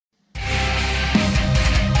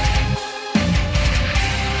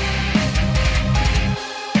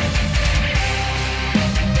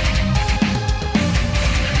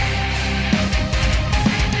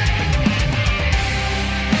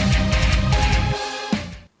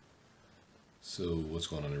So what's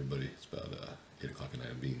going on, everybody? It's about 8 o'clock at night.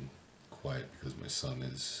 I'm being quiet because my son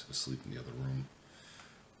is asleep in the other room.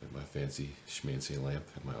 With my fancy schmancy lamp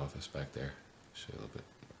in my office back there. Show you a little bit.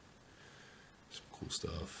 Some cool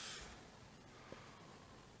stuff.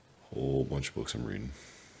 Whole bunch of books I'm reading.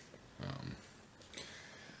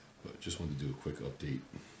 But just wanted to do a quick update.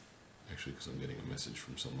 Actually, because I'm getting a message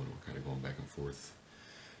from someone. We're kind of going back and forth.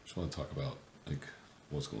 Just want to talk about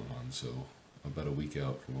what's going on. So about a week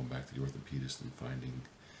out from going back to the orthopedist and finding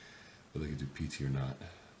whether I could do PT or not.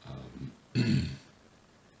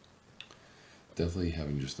 Definitely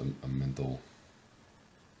having just a mental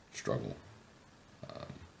struggle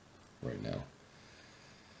right now.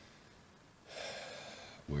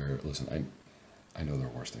 Where, listen, I know there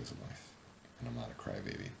are worse things in life, and I'm not a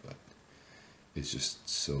crybaby, but it's just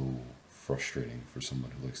so frustrating for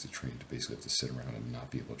someone who likes to train to basically have to sit around and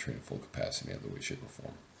not be able to train at full capacity in any other way, shape, or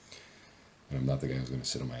form. And I'm not the guy who's going to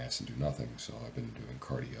sit on my ass and do nothing, so I've been doing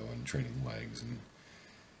cardio and training legs and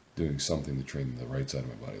doing something to train the right side of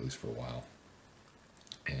my body, at least for a while.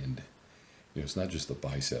 And, it's not just the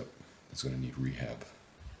bicep that's going to need rehab,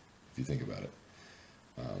 if you think about it.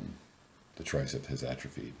 The tricep has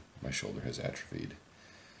atrophied, my shoulder has atrophied.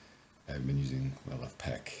 I haven't been using my left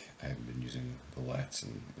pec. I haven't been using the lats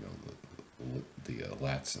and the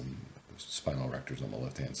lats and spinal erectors on the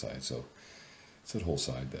left hand side. So it's that whole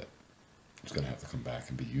side that is going to have to come back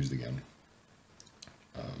and be used again.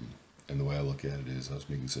 And the way I look at it is, I was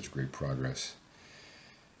making such great progress.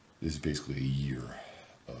 This is basically a year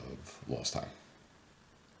of lost time.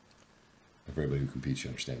 For everybody who competes, you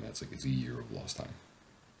understand that it's a year of lost time.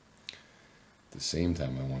 At the same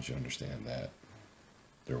time, I want you to understand that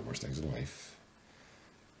there are worse things in life.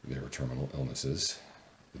 There are terminal illnesses.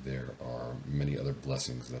 There are many other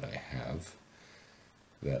blessings that I have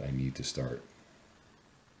that I need to start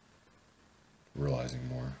realizing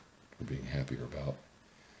more or being happier about.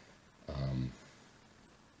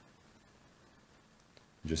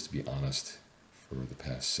 Just to be honest, for the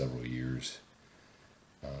past several years,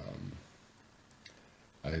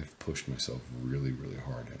 I've pushed myself really, really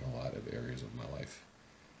hard in a lot of areas of my life.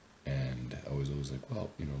 And I was always like,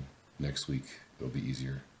 well, next week it'll be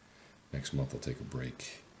easier. Next month I'll take a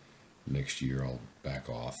break. Next year I'll back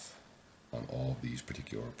off on all of these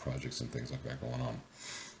particular projects and things like that going on.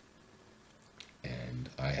 And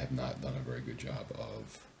I have not done a very good job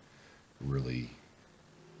of really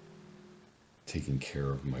taking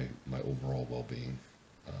care of my overall well-being.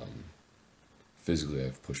 Physically,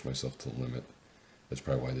 I've pushed myself to the limit. That's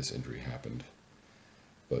probably why this injury happened.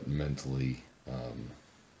 But mentally,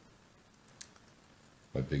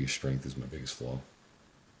 my biggest strength is my biggest flaw.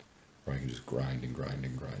 Where I can just grind and grind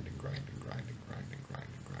and grind and grind and grind and grind and grind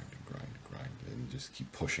and grind and grind and grind and just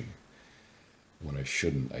keep pushing. When I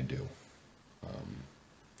shouldn't, I do.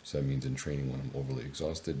 So that means in training, when I'm overly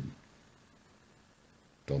exhausted,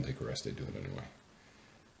 don't take a rest, I do it anyway.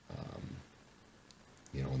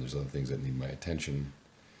 When there's other things that need my attention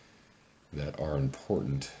that are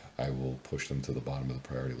important, I will push them to the bottom of the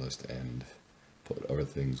priority list and put other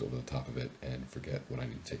things over the top of it and forget what I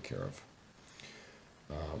need to take care of.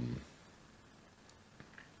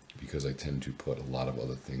 Because I tend to put a lot of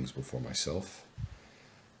other things before myself,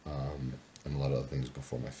 and a lot of other things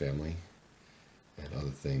before my family, and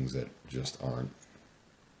other things that just aren't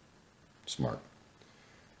smart.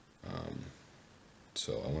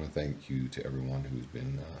 So I want to thank you to everyone who's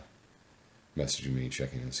been messaging me,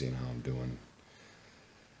 checking and seeing how I'm doing.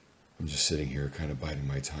 I'm just sitting here kind of biding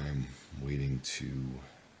my time, waiting to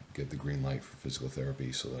get the green light for physical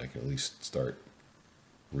therapy so that I can at least start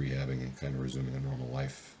rehabbing and kind of resuming a normal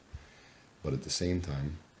life. But at the same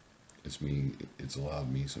time, it's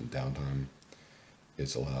allowed me some downtime.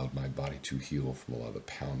 It's allowed my body to heal from a lot of the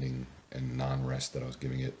pounding and non-rest that I was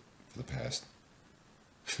giving it for the past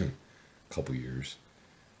couple years.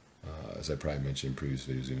 As I probably mentioned in previous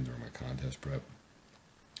videos, even during my contest prep,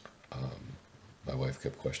 my wife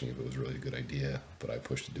kept questioning if it was really a good idea, but I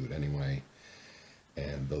pushed to do it anyway.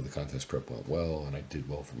 And though the contest prep went well and I did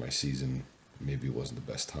well for my season, maybe it wasn't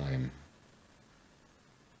the best time.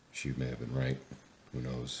 She may have been right. Who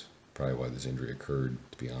knows? Probably why this injury occurred,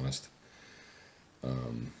 to be honest.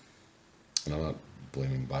 And I'm not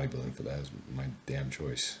blaming bodybuilding for that. It's my damn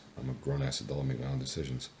choice. I'm a grown-ass adult. I make my own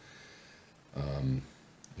decisions.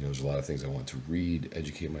 There's a lot of things I want to read,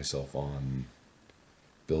 educate myself on,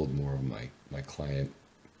 build more of my client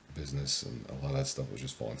business, and a lot of that stuff was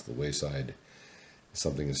just falling to the wayside.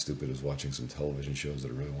 Something as stupid as watching some television shows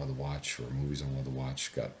that I really wanted to watch, or movies I wanted to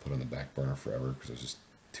watch, got put on the back burner forever because I was just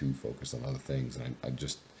too focused on other things. And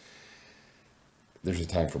there's a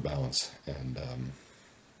time for balance, and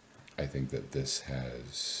I think that this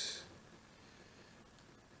has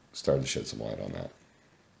started to shed some light on that.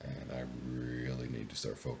 And I really need to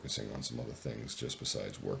start focusing on some other things just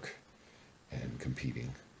besides work and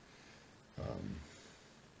competing.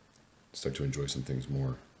 Start to enjoy some things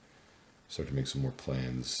more. Start to make some more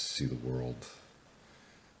plans, see the world.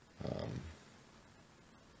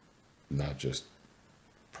 Not just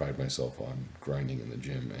pride myself on grinding in the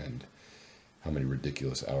gym and how many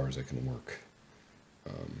ridiculous hours I can work.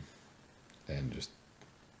 And just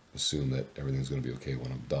assume that everything's going to be okay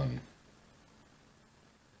when I'm done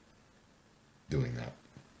doing that,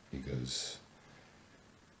 because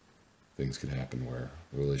things could happen where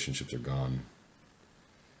relationships are gone,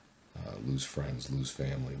 lose friends, lose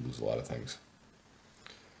family, lose a lot of things.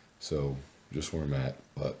 So just where I'm at,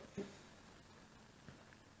 but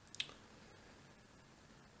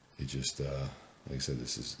it just, like I said,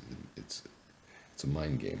 it's a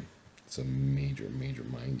mind game. It's a major, major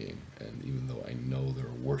mind game. And even though I know there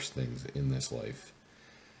are worse things in this life,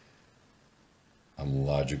 I'm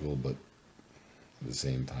logical, but at the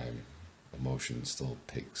same time, emotion still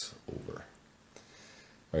takes over.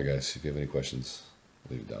 All right, guys, if you have any questions,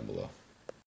 leave it down below.